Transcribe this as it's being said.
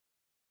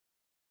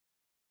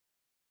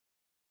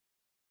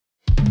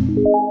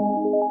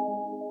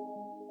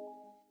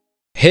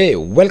Hey,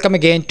 welcome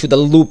again to the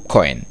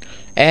LoopCoin.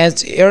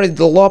 As here is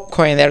the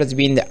LoopCoin that has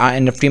been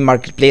in the free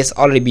marketplace,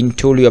 already been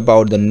told you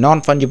about the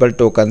non-fungible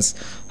tokens,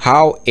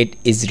 how it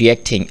is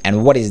reacting,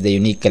 and what is the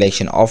unique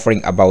collection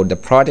offering about the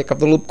product of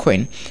the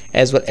LoopCoin,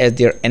 as well as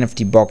their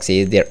NFT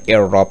boxes, their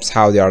airdrops,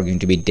 how they are going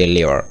to be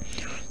delivered.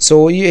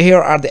 So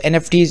here are the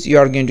NFTs. You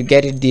are going to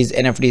get these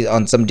NFTs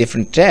on some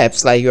different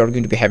tabs, like you are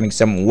going to be having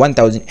some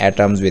 1000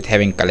 atoms with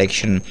having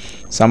collection,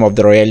 some of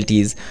the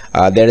royalties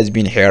that has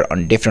been here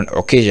on different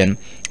occasion.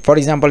 For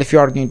example, if you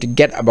are going to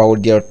get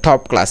about their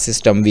top class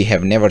system we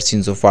have never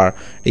seen so far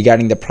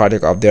regarding the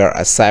product of their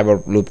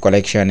cyber loop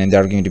collection, and they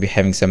are going to be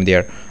having some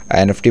their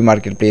NFT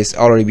marketplace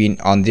already been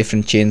on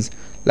different chains.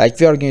 Like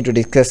we are going to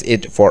discuss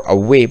it for a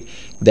way.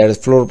 Their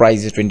floor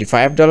price is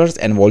 $25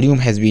 and volume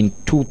has been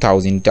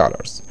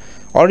 $2000.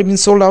 Already been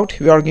sold out.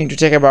 We are going to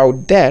check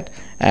about that,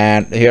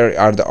 and here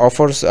are the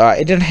offers.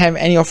 It didn't have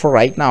any offer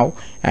right now,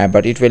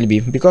 but it will be,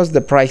 because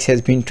the price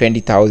has been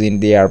 20,000.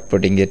 They are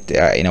putting it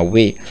in a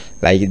way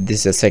like this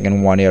is the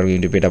second one. You are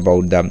going to bid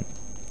about the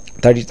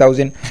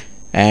 30,000,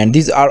 and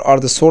these are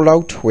the sold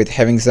out with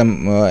having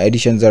some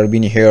additions that have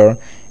been here,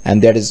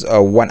 and that is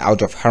 1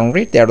 out of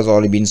 100 that has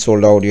already been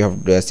sold out. You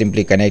have to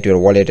simply connect your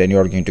wallet and you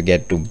are going to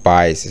get to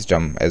buy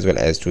system as well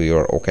as to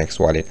your OKX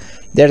wallet.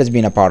 That has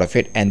been a part of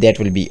it, and that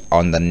will be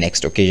on the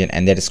next occasion,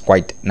 and that is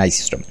quite nice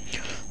system.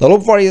 The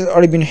loop for is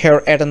already been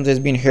here, atoms has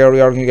been here. We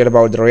are going to get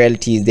about the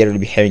royalties. They will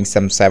be having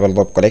some cyber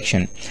loop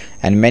collection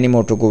and many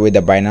more to go with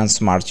the Binance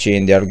Smart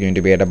Chain. They are going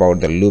to be at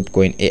about the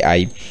LoopCoin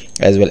AI,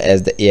 as well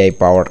as the AI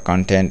powered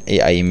content,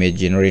 AI image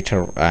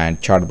generator,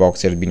 and chart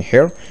box has been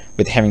here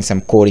with having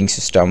some coding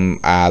system.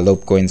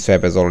 LoopCoin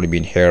Swap has already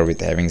been here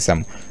with having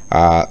some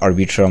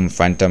Arbitrum,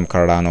 Phantom,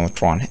 Cardano,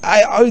 Tron.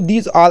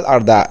 These all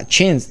are the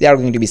chains they are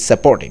going to be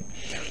supporting.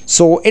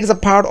 So it is a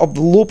part of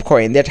the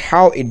LoopCoin that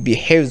how it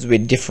behaves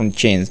with different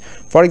chains.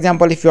 For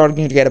example, if you are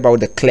going to get about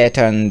the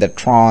Clayton, the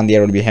Tron, they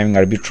will be having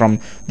Arbitrum.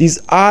 These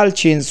all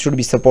chains should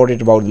be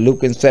supported about the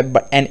LoopCoin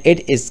Swap, and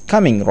it is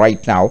coming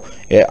right now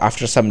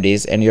after some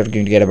days, and you're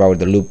going to get about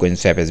the LoopCoin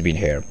Swap has been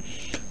here.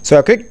 So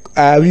a quick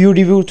view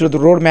review through the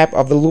roadmap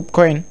of the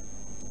LoopCoin.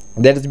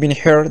 That has been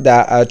here.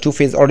 The 2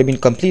 phase already been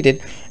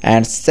completed,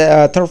 and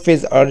 3rd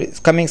phase are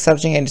coming,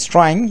 searching and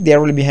destroying. They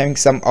will be having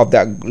some of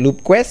the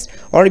loop quest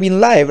already been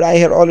live. I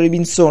have already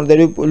been sold. The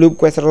loop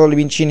quest has already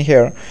been seen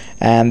here,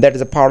 and that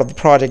is a part of the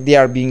project. They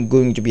are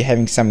going to be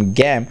having some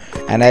game,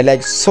 and I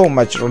like so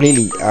much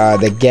really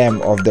the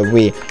game of the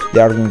way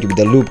they are going to be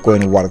the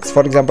LoopCoin works.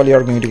 For example, you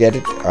are going to get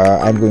it.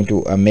 I'm going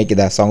to make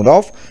the sound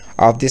off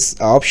of this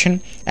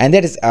option, and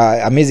that is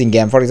amazing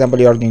game. For example,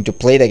 you are going to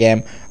play the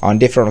game on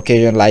different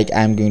occasion, like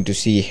I'm going to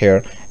see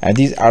here, and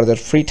these are the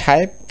free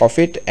type of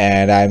it,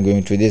 and I'm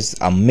going to this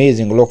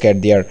amazing look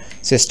at their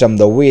system,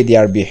 the way they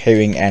are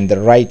behaving, and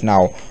right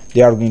now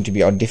they are going to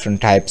be on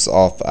different types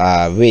of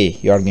way.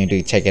 You are going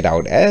to check it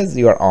out as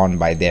you are on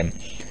by them.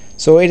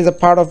 So it is a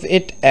part of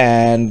it,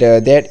 and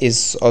that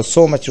is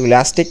so much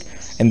elastic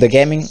in the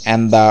gaming,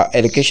 and the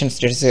education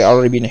status has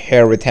already been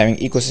here with having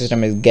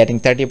ecosystem is getting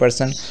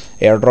 30%,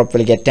 airdrop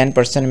will get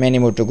 10%, many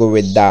more to go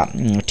with the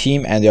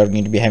team, and they are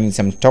going to be having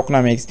some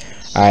tokenomics.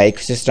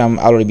 Ecosystem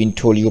already been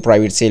told you,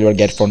 private sale will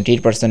get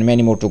 48%,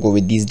 many more to go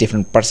with these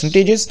different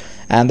percentages.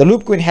 And the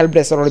LoopCoin help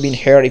desk already been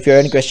here. If you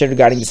have any question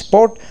regarding the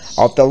support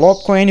of the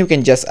LoopCoin, you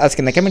can just ask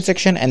in the comment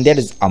section, and that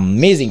is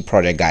amazing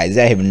project, guys.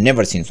 I have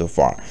never seen so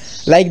far.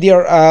 Like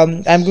their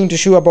I'm going to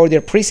show about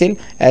their pre-sale,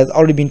 as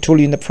already been told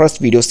you in the first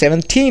video.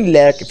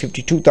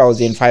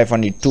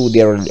 17,52,502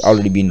 they are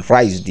already been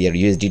raised their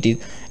USDT,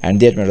 and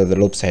that matter the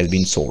loops has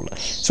been sold.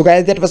 So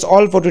guys, that was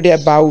all for today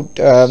about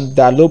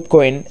the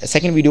LoopCoin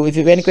second video. If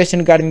you have any question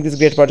regarding this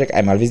great project,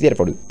 I'm always there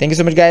for you. Thank you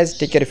so much, guys.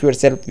 Take care of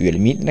yourself. We will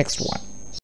meet next one.